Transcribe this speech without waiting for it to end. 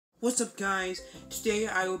What's up guys, today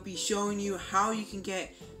I will be showing you how you can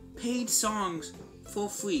get paid songs for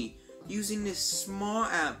free using this small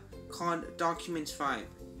app called Documents 5.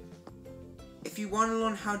 If you want to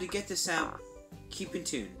learn how to get this app, keep in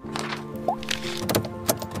tune.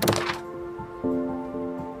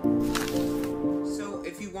 So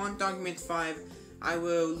if you want Documents 5, I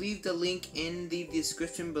will leave the link in the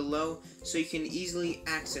description below so you can easily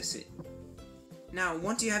access it. Now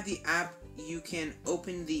once you have the app, you can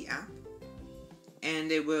open the app and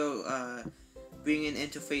it will bring an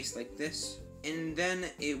interface like this, and then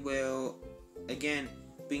it will again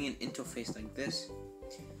bring an interface like this,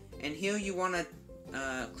 and here you want to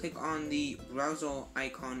click on the browser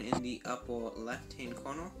icon in the upper left hand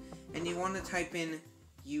corner, and you want to type in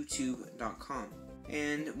youtube.com,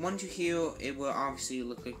 and once you're here it will obviously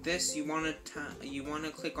look like this. You want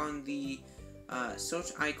to click on the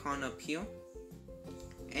search icon up here,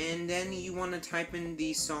 and then you want to type in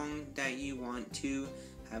the song that you want to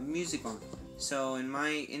have music on. So in my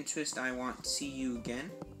interest, I want See You Again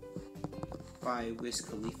by Wiz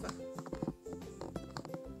Khalifa.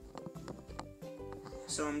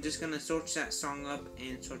 So I'm just going to search that song up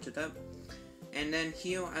and search it up. And then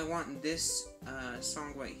here I want this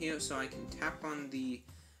song right here, so I can tap on the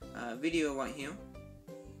video right here.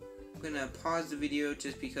 I'm going to pause the video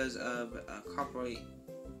just because of copyright.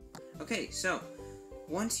 Okay, so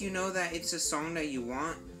once you know that it's a song that you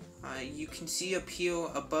want, you can see up here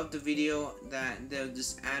above the video that there's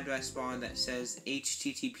this address bar that says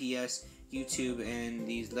HTTPS YouTube and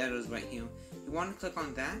these letters right here. You want to click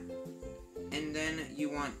on that, and then you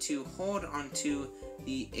want to hold onto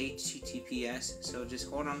the HTTPS. So just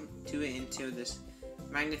hold on to it until this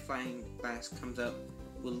magnifying glass comes up,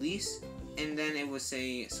 release, and then it will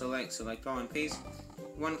say select all and paste.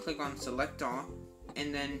 You want to click on select all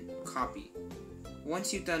and then copy.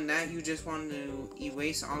 Once you've done that, you just want to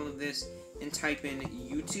erase all of this and type in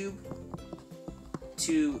YouTube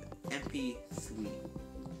to MP3.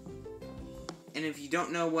 And if you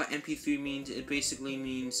don't know what MP3 means, it basically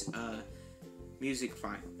means music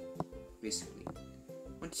file, basically.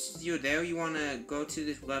 Once you're there, you want to go to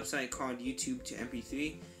this website called YouTube to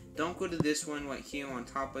MP3. Don't go to this one right here on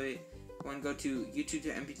top of it. You want to go to YouTube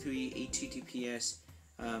to MP3 HTTPS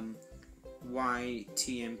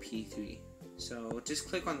YTMP3. So just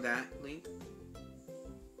click on that link,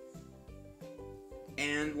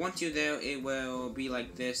 and once you're there, it will be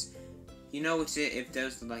like this. You know it's it if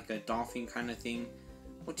there's like a dolphin kind of thing.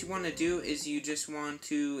 What you want to do is you just want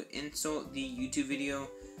to insert the YouTube video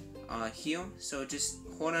here. So just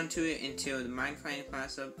hold on to it until the magnifying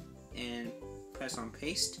glass up and press on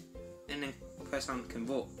paste, and then press on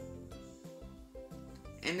convert.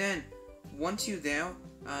 And then once you're there,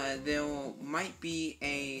 there might be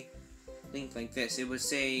a link like this. It would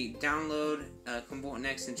say download, convert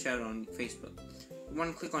next, and share it on Facebook. You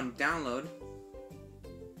want to click on download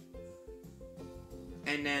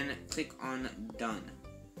and then click on done.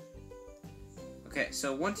 Okay,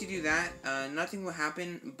 so once you do that, nothing will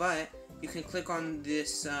happen, but you can click on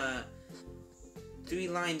this 3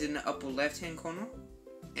 lines in the upper left hand corner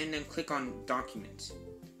and then click on documents.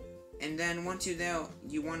 And then once you're there,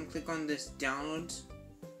 you want to click on this downloads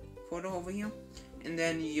folder over here, and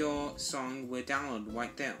then your song will download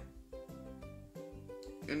right there.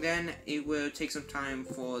 And then it will take some time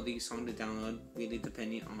for the song to download, really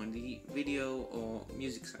depending on the video or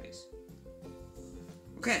music size.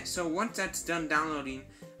 Okay, so once that's done downloading,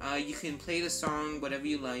 you can play the song whatever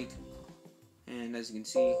you like, and as you can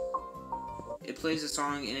see, it plays the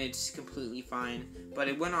song and it's completely fine, but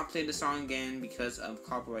it will not play the song again because of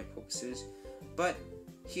copyright purposes. But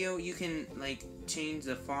here you can like change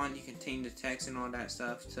the font, you can change the text and all that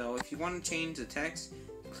stuff. So if you want to change the text,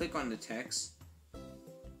 click on the text,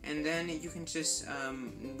 and then you can just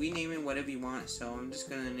rename it whatever you want. So I'm just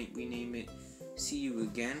gonna rename it See You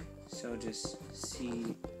Again. So just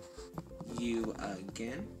See You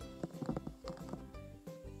Again,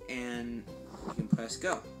 and you can press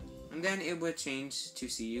go, and then it will change to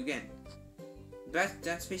See You Again.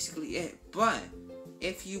 That's basically it. But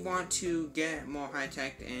if you want to get more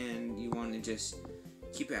high-tech and you want to just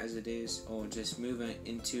keep it as it is, or just move it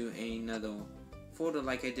into another folder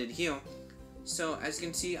like I did here. So as you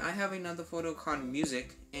can see, I have another folder called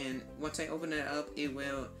music, and once I open it up, it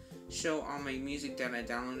will show all my music that I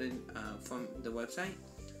downloaded from the website.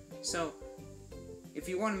 So if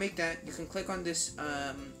you want to make that, you can click on this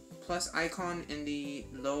plus icon in the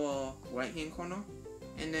lower right hand corner,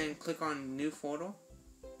 and then click on new folder.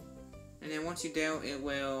 And then once you're there, it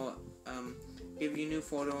will give you a new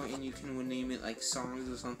folder, and you can rename it like songs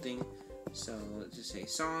or something. So let's just say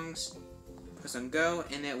songs, press on go,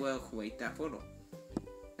 and it will create that folder.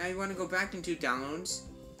 Now you want to go back into downloads,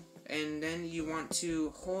 and then you want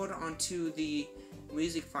to hold onto the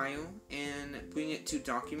music file and bring it to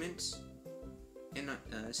documents, and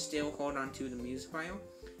still hold onto the music file,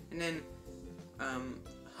 and then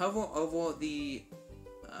hover over the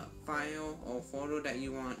file or photo that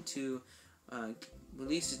you want to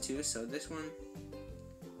release it to. So this one,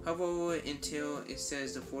 hover over it until it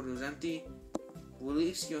says the photo is empty,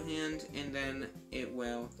 release your hand, and then it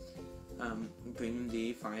will bring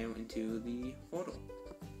the file into the photo.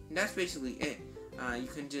 And that's basically it. You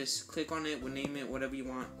can just click on it, rename it, whatever you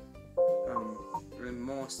want, and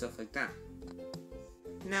more stuff like that.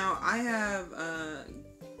 Now I have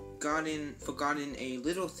forgotten a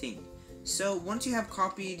little thing. So once you have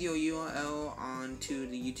copied your URL onto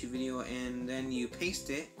the YouTube video and then you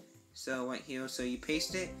paste it, so right here, so you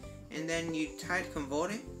paste it and then you try to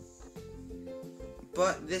convert it,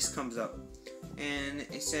 but this comes up and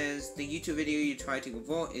it says the YouTube video you try to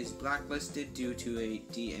convert is blacklisted due to a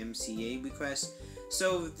DMCA request.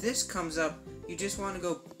 So if this comes up, you just want to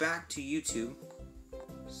go back to YouTube.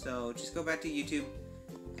 So just go back to YouTube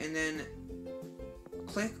and then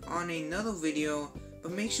click on another video,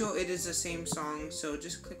 but make sure it is the same song. So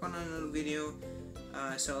just click on another video.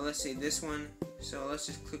 So let's say this one. So let's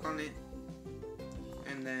just click on it,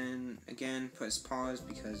 and then again press pause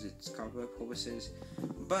because it's copyright purposes.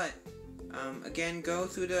 But again, go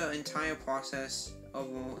through the entire process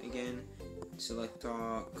overall again. Select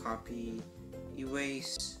all, copy,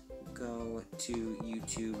 erase, go to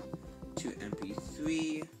YouTube to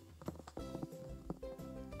MP3.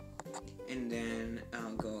 And then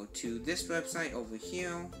I'll go to this website over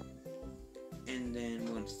here, and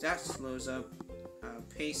then once that slows up,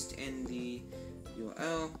 paste in the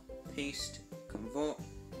URL, paste, convert,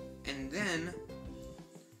 and then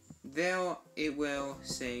there it will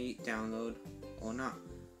say download or not.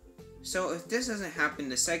 So if this doesn't happen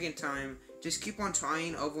the second time, just keep on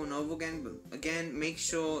trying over and over again, but again make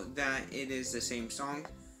sure that it is the same song.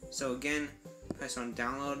 So again, press on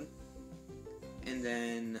download, and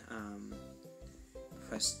then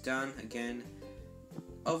press done again,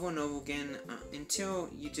 over and over again, until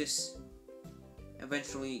you just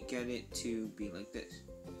eventually get it to be like this.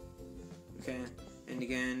 Okay, and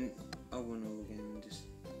again, over and over again, just,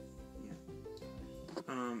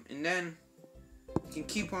 yeah. And then you can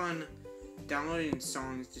keep on downloading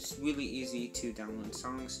songs. It's really easy to download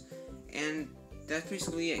songs, and that's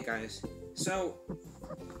basically it, guys. So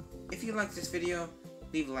if you like this video,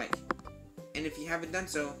 leave a like, and if you haven't done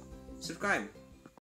so, subscribe.